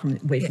need to walk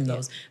away from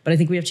those, but I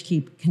think we have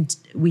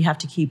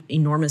to keep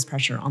enormous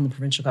pressure on the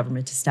provincial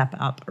government to step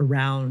up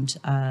around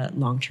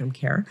long-term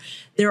care.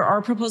 There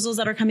are proposals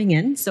that are coming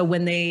in, so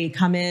when they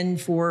come in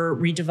for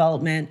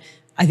redevelopment,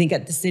 I think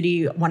at the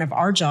city, one of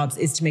our jobs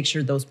is to make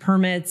sure those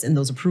permits and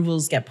those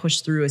approvals get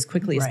pushed through as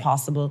quickly as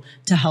possible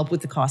to help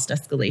with the cost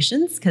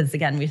escalations. Because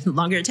again, the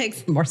longer it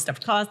takes, the more stuff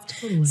costs.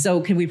 Totally.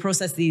 So can we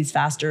process these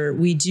faster?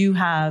 We do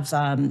have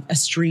a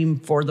stream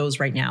for those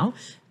right now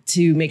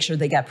to make sure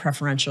they get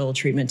preferential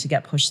treatment to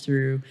get pushed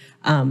through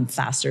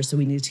faster. So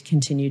we need to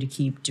continue to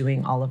keep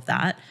doing all of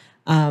that.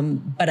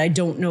 But I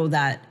don't know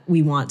that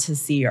we want to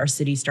see our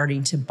city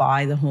starting to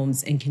buy the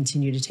homes and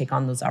continue to take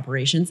on those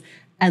operations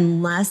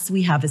unless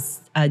we have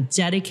a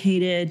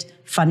dedicated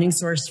funding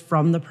source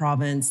from the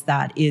province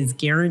that is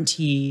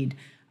guaranteed,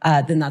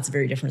 then that's a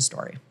very different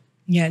story.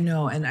 Yeah,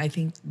 no, and I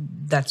think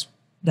that's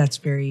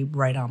very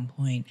right on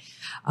point.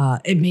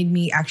 It made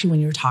me, actually, when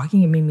you were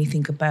talking, it made me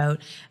think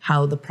about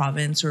how the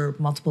province or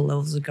multiple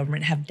levels of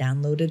government have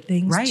downloaded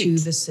things to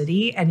the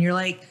city. And you're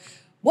like,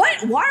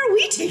 what? Why are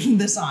we taking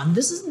this on?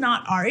 This is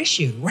not our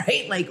issue,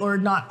 right? Like, or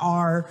not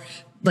our,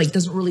 like,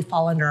 doesn't really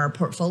fall under our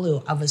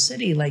portfolio of a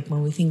city. Like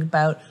when we think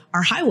about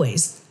our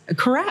highways.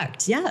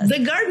 Correct. Yes. The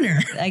Gardner.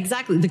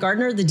 Exactly. The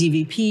Gardner, the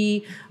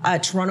DVP,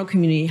 Toronto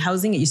Community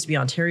Housing. It used to be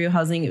Ontario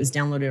Housing. It was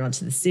downloaded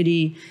onto the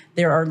city.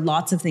 There are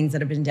lots of things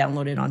that have been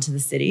downloaded onto the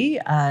city.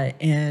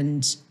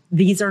 And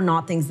these are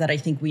not things that I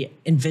think we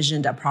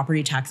envisioned a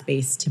property tax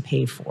base to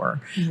pay for.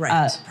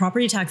 Right.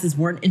 Property taxes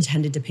weren't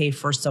intended to pay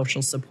for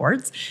social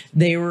supports.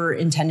 They were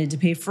intended to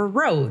pay for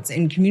roads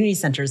and community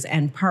centers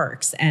and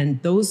parks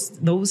and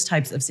those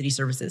types of city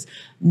services,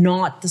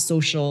 not the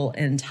social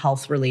and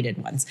health related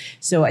ones.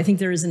 So I think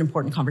there is an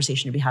important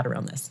conversation to be had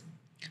around this.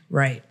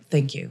 Right.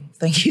 Thank you.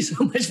 Thank you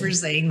so much for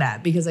saying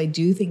that, because I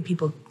do think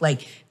people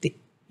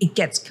it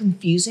gets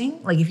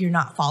confusing. Like if you're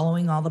not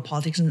following all the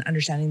politics and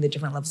understanding the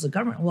different levels of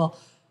government, well,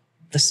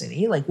 the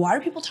city, like, why are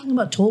people talking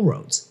about toll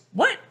roads?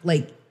 What?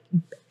 Like,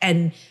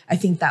 and I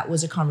think that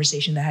was a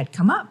conversation that had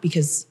come up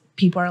because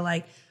people are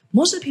like,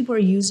 most of the people are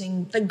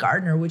using the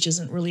Gardner, which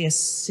isn't really a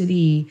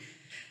city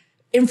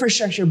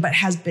infrastructure, but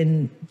has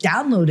been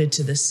downloaded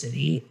to the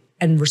city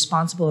and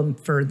responsible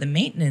for the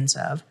maintenance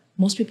of.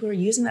 Most people who are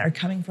using that are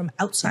coming from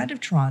outside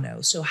of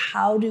Toronto. So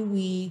how do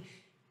we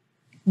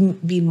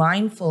be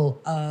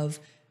mindful of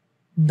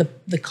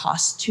the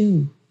cost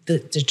to the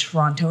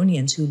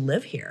Torontonians who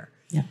live here?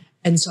 Yeah.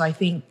 And so I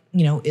think,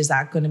 is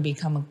that going to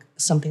become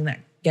something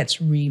that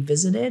gets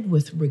revisited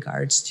with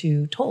regards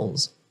to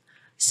tolls?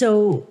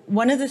 So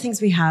one of the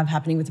things we have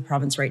happening with the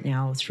province right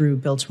now through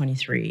Bill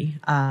 23,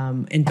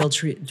 and Bill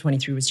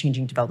 23 was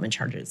changing development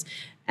charges.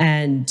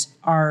 And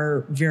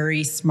our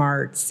very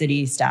smart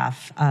city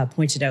staff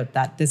pointed out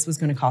that this was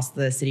going to cost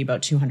the city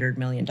about $200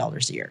 million a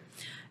year.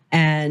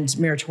 And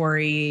Mayor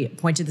Tory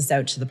pointed this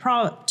out to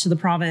the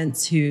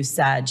province, who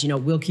said,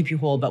 we'll keep you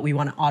whole, but we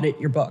want to audit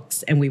your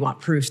books and we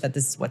want proof that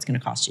this is what's going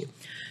to cost you.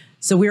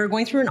 So we are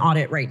going through an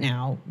audit right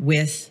now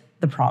with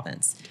the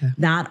province. Okay.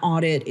 That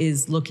audit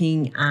is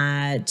looking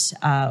at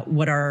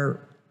what our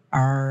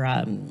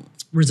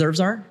reserves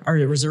are, our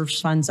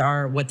reserves funds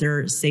are, what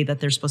they're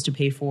supposed to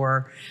pay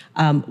for,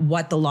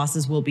 what the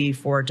losses will be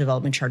for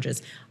development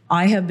charges.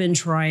 I have been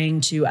trying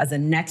to, as a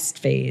next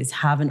phase,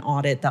 have an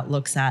audit that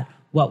looks at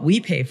what we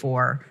pay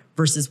for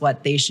versus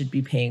what they should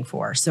be paying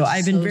for. So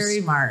I've been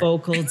very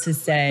vocal to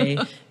say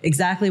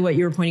exactly what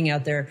you were pointing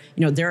out there.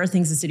 There are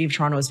things the City of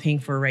Toronto is paying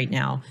for right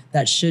now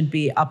that should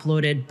be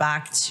uploaded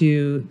back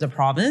to the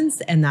province.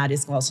 And that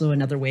is also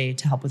another way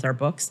to help with our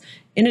books,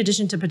 in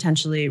addition to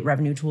potentially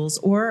revenue tools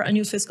or a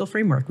new fiscal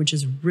framework, which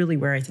is really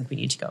where I think we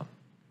need to go.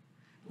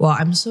 Well,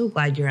 I'm so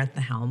glad you're at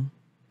the helm.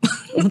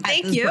 Well,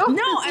 thank you.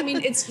 No, I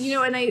mean, it's,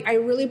 and I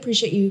really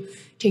appreciate you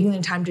taking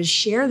the time to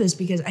share this,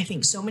 because I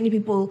think so many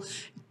people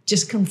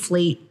just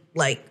conflate,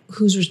 like,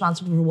 who's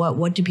responsible for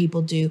what do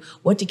people do?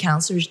 What do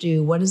councillors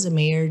do? What is a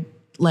mayor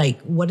like?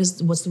 What's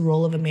the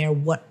role of a mayor?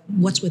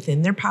 What's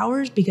within their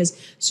powers? Because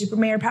super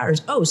mayor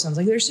powers, sounds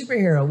like they're a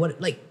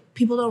superhero.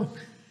 People don't,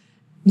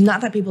 not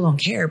that people don't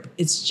care, but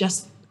it's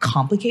just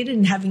complicated,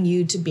 and having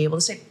you to be able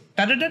to say,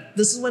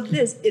 this is what it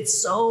is. It's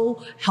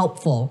so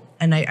helpful.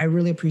 And I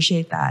really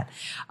appreciate that.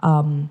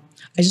 I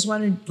just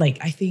wanted,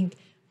 I think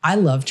I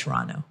love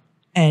Toronto,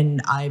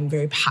 and I'm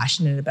very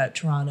passionate about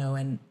Toronto,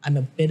 and I'm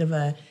a bit of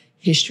a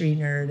history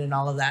nerd and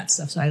all of that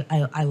stuff. So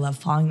I love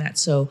following that.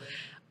 So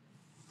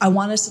I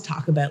want us to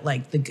talk about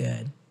the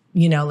good,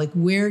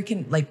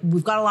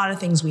 we've got a lot of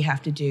things we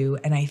have to do.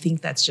 And I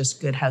think that's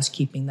just good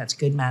housekeeping. That's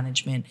good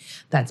management.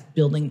 That's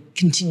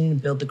continuing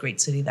to build the great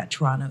city that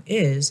Toronto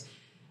is.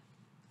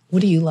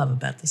 What do you love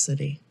about the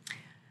city?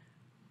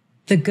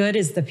 The good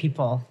is the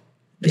people.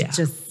 It's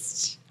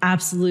just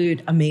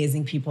absolute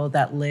amazing people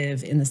that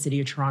live in the city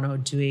of Toronto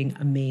doing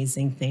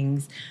amazing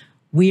things.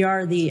 We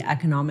are the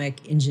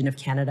economic engine of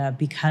Canada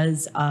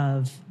because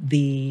of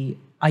the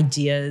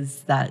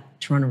ideas that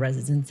Toronto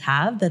residents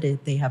have,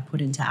 that they have put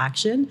into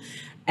action.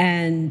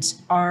 And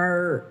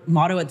our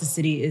motto at the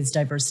city is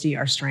diversity,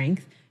 our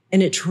strength.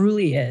 And it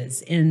truly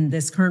is. In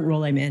this current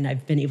role I'm in,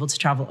 I've been able to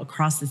travel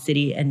across the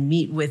city and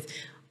meet with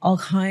all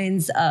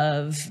kinds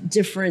of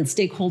different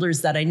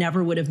stakeholders that I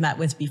never would have met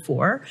with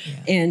before.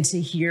 And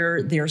to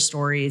hear their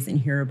stories and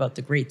hear about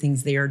the great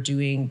things they are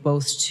doing,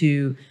 both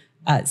to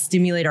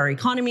stimulate our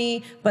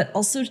economy, but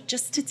also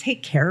just to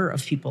take care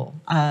of people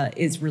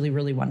is really,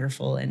 really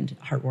wonderful and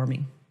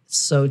heartwarming.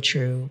 So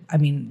true. I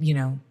mean,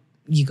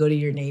 you go to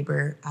your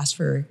neighbor, ask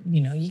for,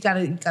 you got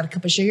a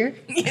cup of sugar.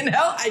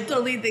 I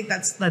totally think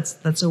that's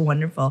so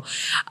wonderful.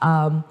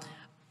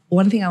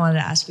 One thing I wanted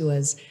to ask you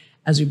was,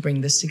 as we bring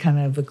this to kind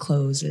of a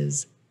close,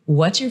 is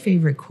what's your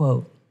favorite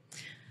quote?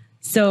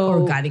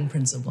 Or guiding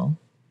principle?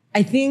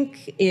 I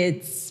think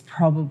it's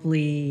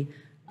probably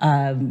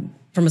from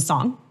a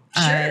song.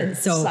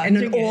 Sure.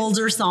 An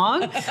older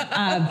song,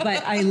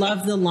 but I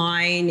love the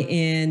line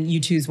in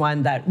U2's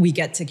one that we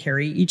get to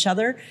carry each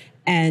other.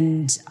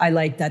 And I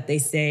like that they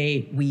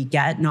say we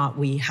get, not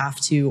we have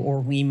to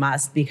or we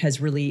must, because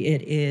really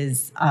it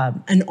is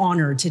an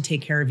honor to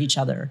take care of each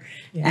other.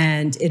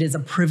 And it is a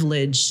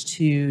privilege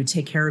to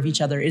take care of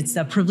each other. It's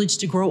a privilege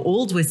to grow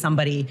old with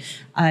somebody.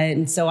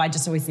 And so I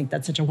just always think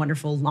that's such a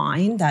wonderful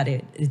line, that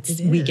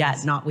it's we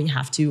get, not we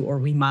have to or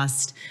we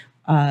must.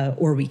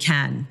 Or we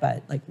can,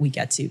 but like we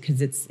get to,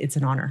 because it's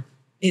an honor.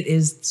 It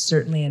is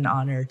certainly an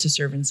honor to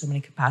serve in so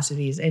many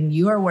capacities. And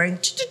you are wearing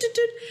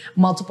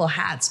multiple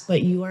hats,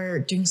 but you are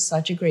doing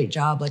such a great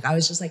job. Like, I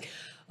was just like,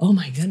 oh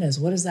my goodness,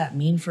 what does that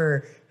mean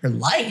for her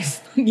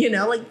life? You're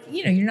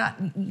not,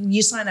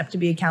 you sign up to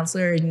be a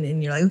counselor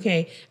and you're like,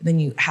 okay, and then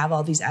you have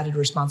all these added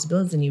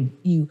responsibilities and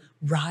you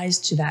rise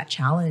to that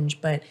challenge.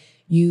 But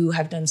you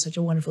have done such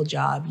a wonderful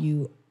job.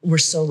 We're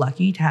so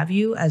lucky to have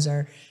you as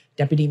our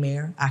Deputy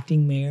Mayor,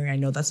 Acting Mayor. I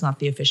know that's not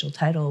the official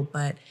title,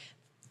 but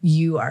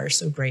you are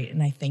so great.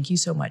 And I thank you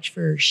so much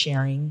for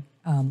sharing,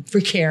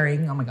 for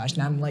caring. Oh my gosh,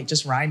 now I'm like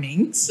just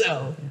rhyming.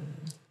 So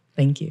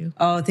thank you.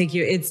 Oh, thank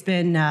you. It's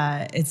been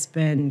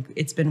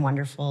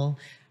wonderful.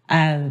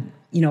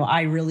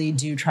 I really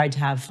do try to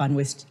have fun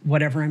with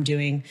whatever I'm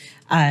doing.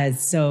 And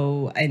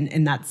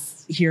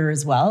that's here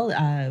as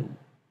well.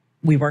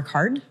 We work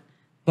hard,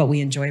 but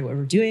we enjoy what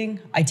we're doing.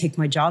 I take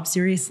my job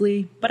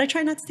seriously, but I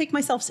try not to take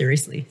myself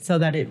seriously, so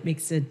that it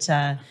makes it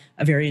a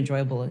very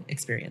enjoyable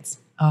experience.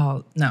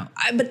 Oh, no.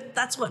 But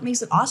that's what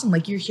makes it awesome.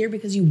 Like, you're here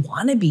because you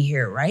want to be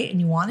here, right?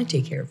 And you want to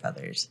take care of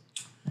others.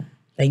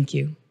 Thank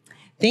you.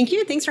 Thank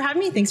you. Thanks for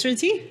having me. Thanks for the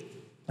tea.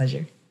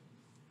 Pleasure.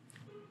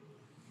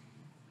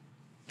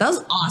 That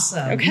was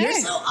awesome. Okay. You're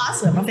so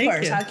awesome. Of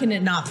course. You. How can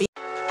it not be?